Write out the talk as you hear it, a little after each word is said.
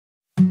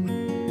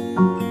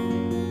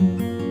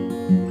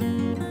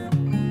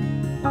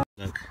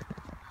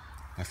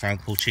found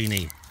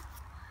porcini.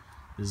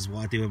 This is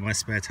what I do in my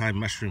spare time,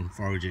 mushroom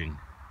foraging.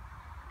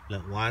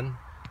 Look, 1,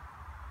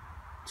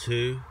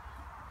 2.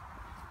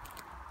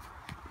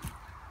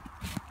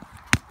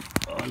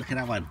 Oh, look at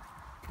that one.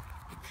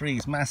 3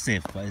 is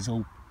massive, but it's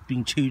all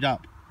been chewed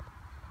up.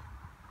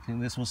 I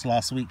think this was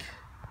last week.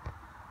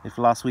 If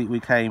last week we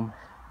came,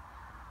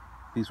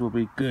 these will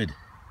be good.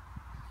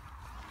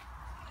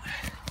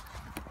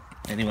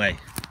 Anyway,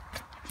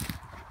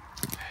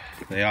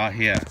 they are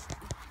here.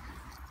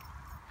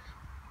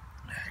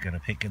 Gonna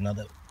pick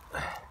another.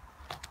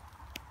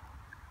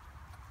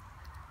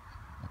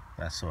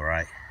 That's all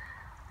right.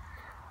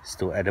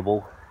 Still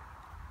edible.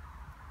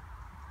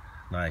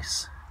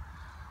 Nice.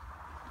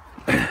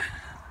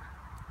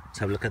 Let's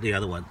have a look at the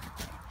other one.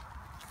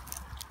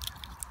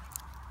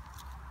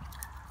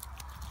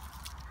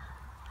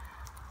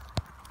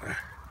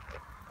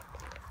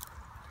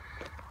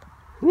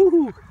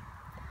 Woohoo!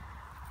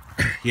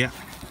 Yeah,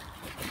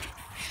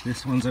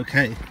 this one's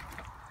okay.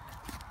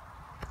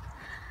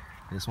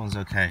 This one's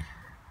okay.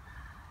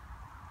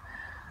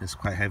 It's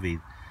quite heavy.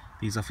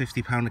 These are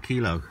 £50 a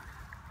kilo.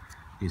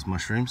 These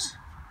mushrooms.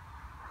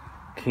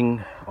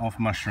 King of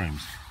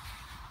mushrooms.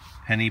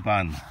 Penny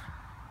bun.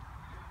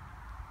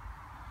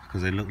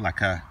 Because they look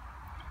like a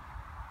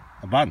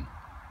bun.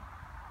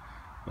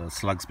 But the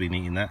slug's been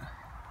eating that.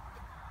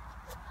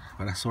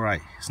 But that's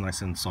alright. It's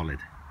nice and solid.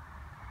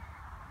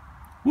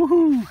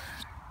 Woohoo!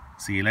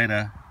 See you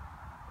later.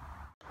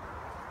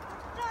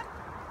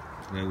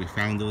 There we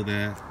found all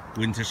the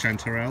winter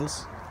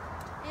chanterelles.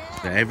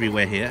 They're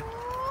everywhere here.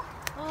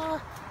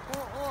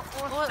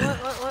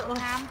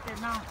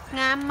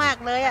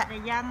 The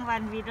young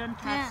one we don't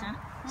touch.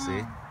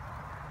 See?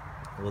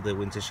 All the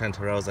winter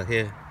chanterelles are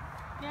here.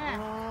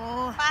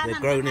 They're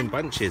grown in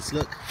bunches,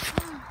 look.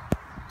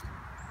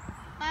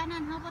 I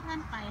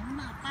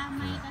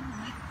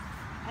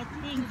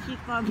think she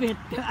got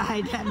better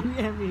eye than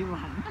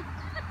everyone.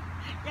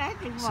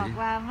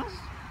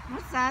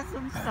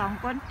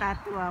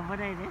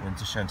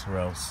 Winter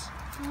chanterelles.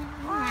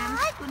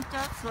 คุณจ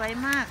อดสวย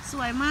มากส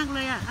วยมากเล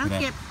ยอ่ะเอา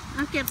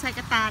เก็บใส่ก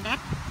ระตาแดด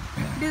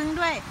ดึง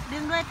ด้วย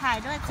ถ่าย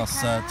ด้วย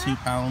Costs £2. £2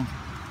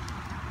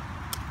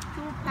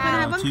 for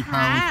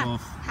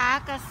ขา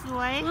กระส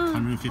วย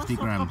 150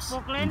 grams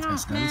in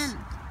Tesco's.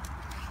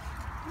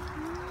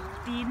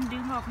 ตีนดึ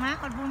งออกมา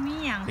ก่อนบ่มี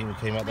หยัง I think we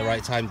came at the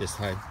right time this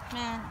time. แ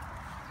ม่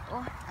โอ้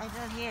I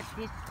don't hate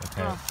this.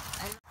 Okay.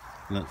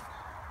 Look,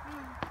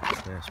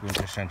 there's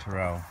winter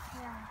chanterelle.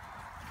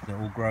 They're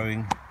all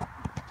growing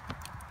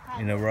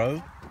in a row.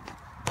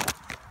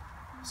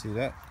 See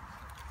that?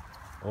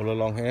 All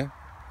along here.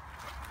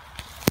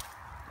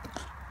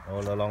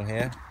 All along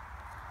here.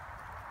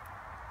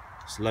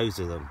 There's loads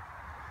of them.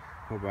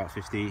 Probably about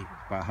 50,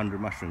 about 100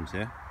 mushrooms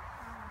here.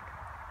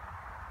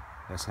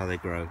 That's how they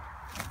grow.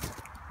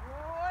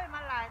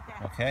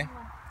 Okay.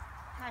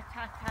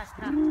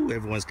 Ooh,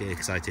 everyone's getting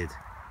excited.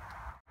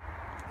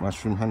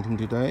 Mushroom hunting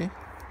today.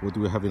 What do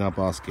we have in our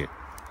basket?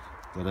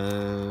 Ta-da!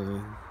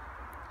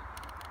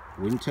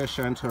 Winter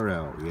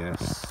chanterelle,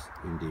 yes,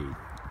 indeed.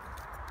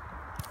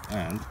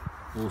 And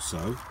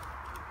also,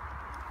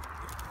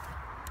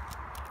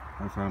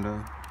 I found a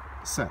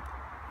sep,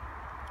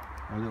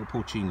 a little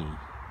porcini.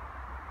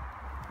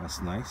 That's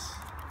nice.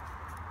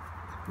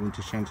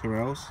 Winter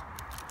chanterelles.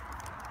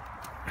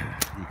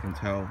 You can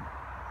tell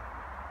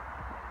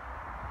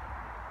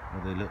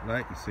what they look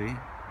like. You see,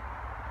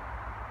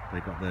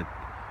 they got the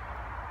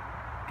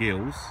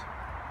gills,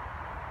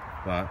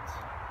 but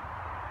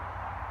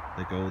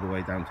they go all the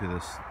way down to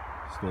the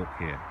stalk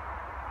here.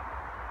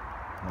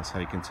 That's how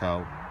you can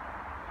tell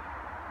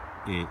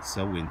it's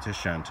a winter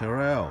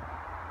chanterelle.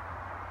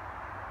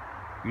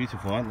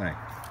 Beautiful, aren't they?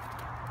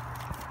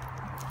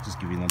 Just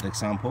give you another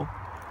example.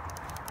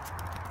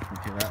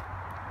 Look at that.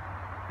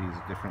 These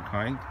are different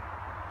kind.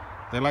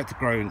 They like to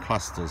grow in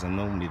clusters, and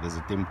normally there's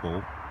a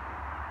dimple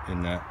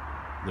in the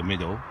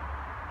middle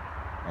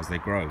as they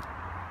grow.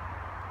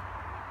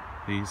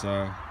 These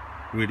are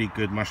really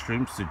good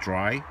mushrooms to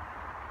dry,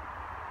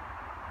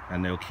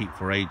 and they'll keep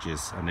for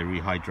ages, and they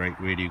rehydrate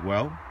really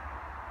well.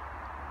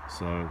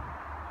 So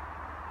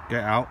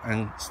get out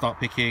and start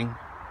picking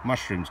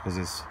mushrooms,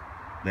 because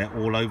they're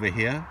all over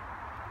here,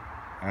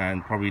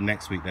 and probably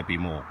next week there'll be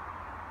more.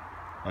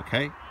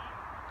 Okay,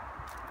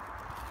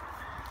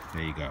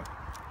 there you go.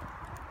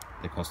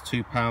 They cost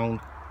 £2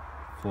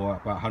 for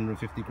about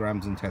 150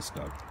 grams in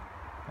Tesco,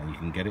 and you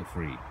can get it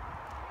free.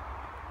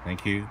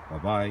 Thank you, bye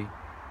bye.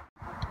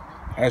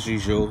 As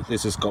usual,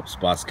 this is Gop's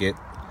basket.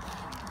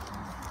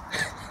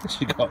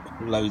 She got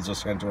loads of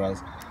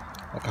chanterelles,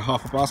 like a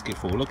half a basket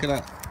full. Look at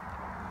that.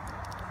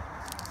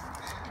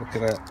 Look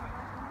at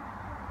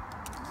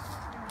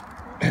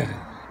that.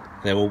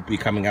 They will be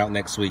coming out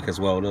next week as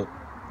well, look,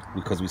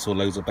 because we saw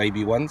loads of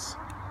baby ones.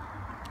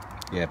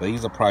 Yeah, but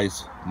these are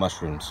prize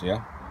mushrooms,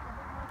 yeah?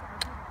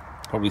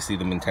 Probably see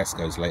them in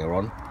Tesco's later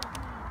on.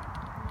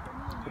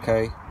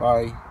 Okay,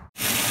 bye.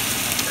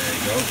 There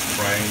you go,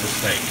 frying the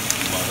steak.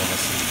 You might want to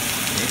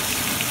see it.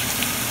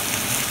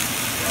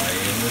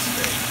 Frying the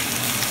steak.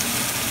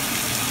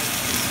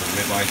 It's a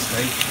ribeye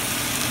steak.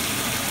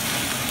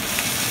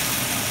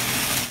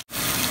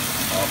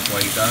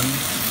 halfway done.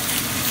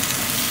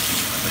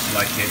 I just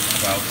like it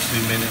about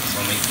 2 minutes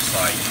on each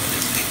side for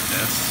this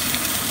thickness.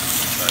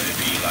 So it'd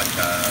be like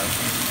a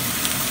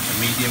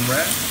medium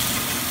rare.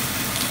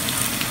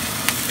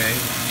 Okay.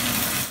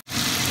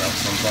 Melt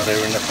some butter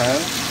in the pan.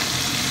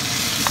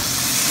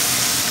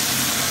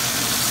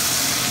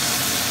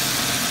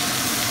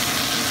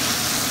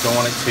 Don't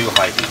want it too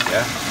high heat,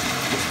 yeah?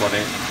 Just want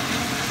it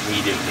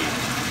medium heat.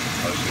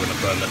 Otherwise you're going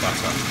to burn the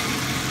butter.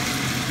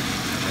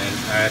 And then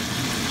add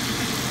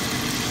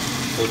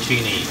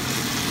porcini.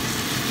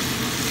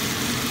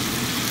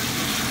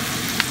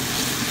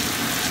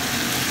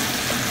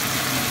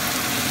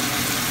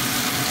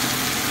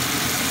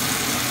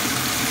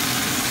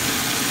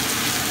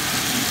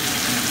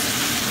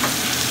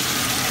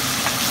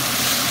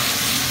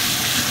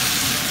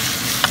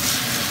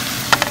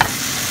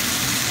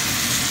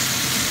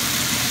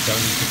 Don't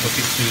need to cook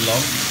it too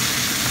long.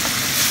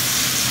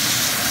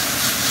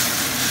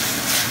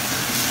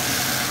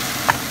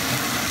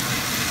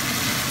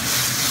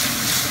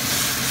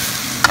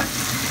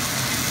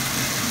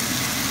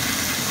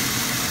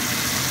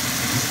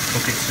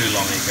 Cook it too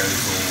long, it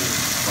goes all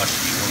mushy.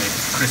 You want it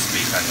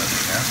crispy kind of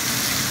thing, yeah?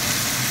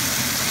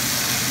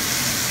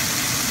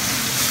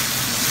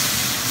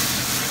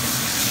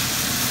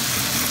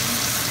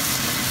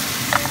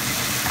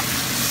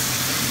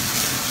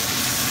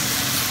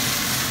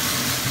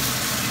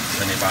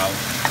 Only about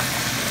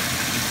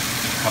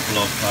a couple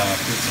of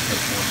bits of the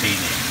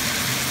porcini.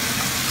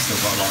 Still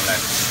got a lot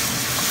left.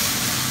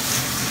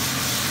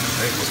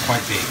 It was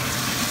quite big.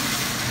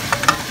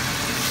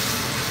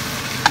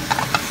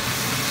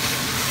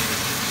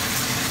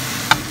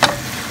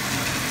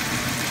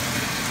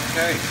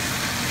 Okay,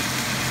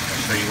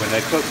 I'll show you when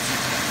they're cooked.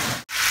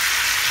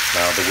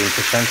 Now the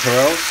winter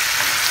chanterelles,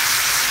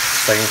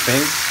 same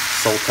thing,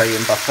 saute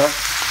in butter.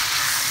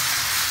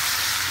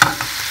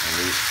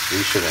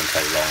 These shouldn't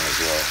take long as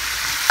well.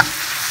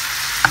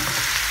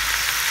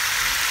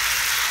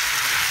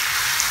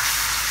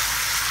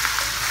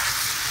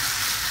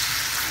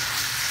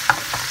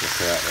 Look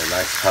at that,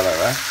 nice colour,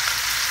 eh?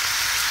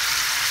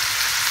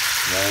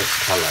 Nice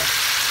colour.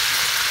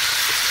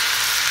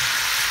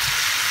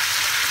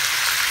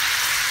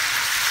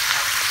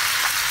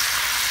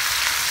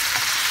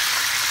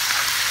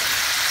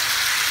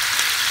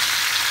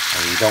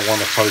 And you don't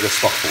want to throw the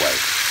stock away,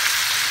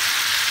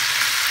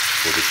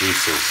 or the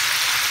juices.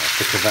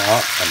 Thicken that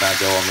up and that'll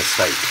go on the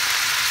steak.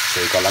 So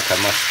you've got like a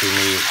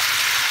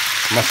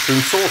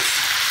mushroom sauce.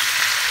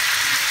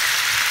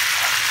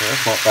 So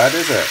that's not bad,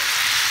 is it?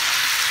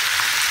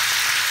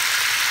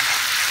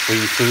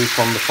 Free food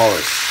from the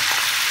forest.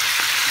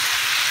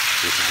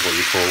 This is what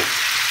you call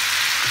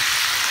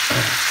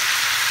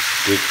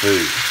good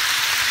food.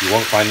 You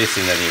won't find this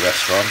in any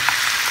restaurant.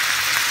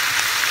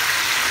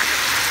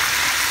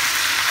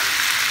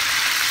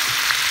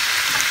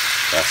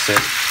 That's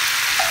it.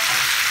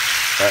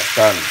 That's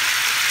done.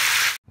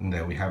 And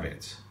there we have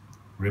it.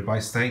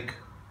 Ribeye steak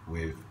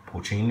with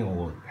porcini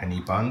or penny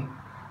bun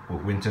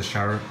with winter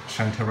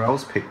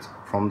chanterelles picked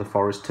from the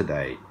forest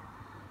today.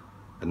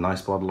 A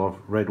nice bottle of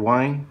red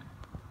wine.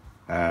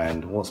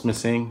 And what's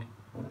missing?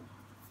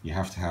 You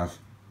have to have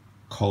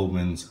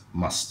Coleman's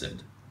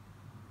mustard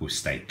with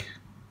steak.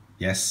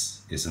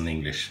 Yes, it's an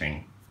English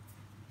thing.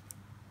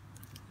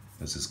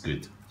 This is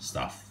good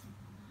stuff.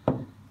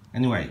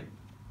 Anyway,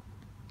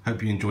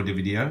 hope you enjoyed the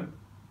video.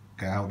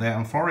 Get out there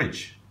and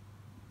forage.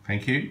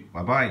 Thank you.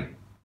 Bye-bye.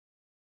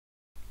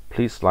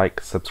 Please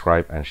like,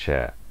 subscribe and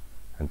share.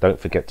 And don't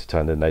forget to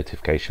turn the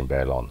notification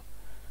bell on.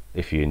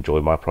 If you enjoy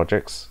my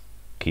projects,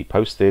 keep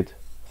posted.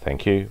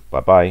 Thank you.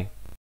 Bye-bye.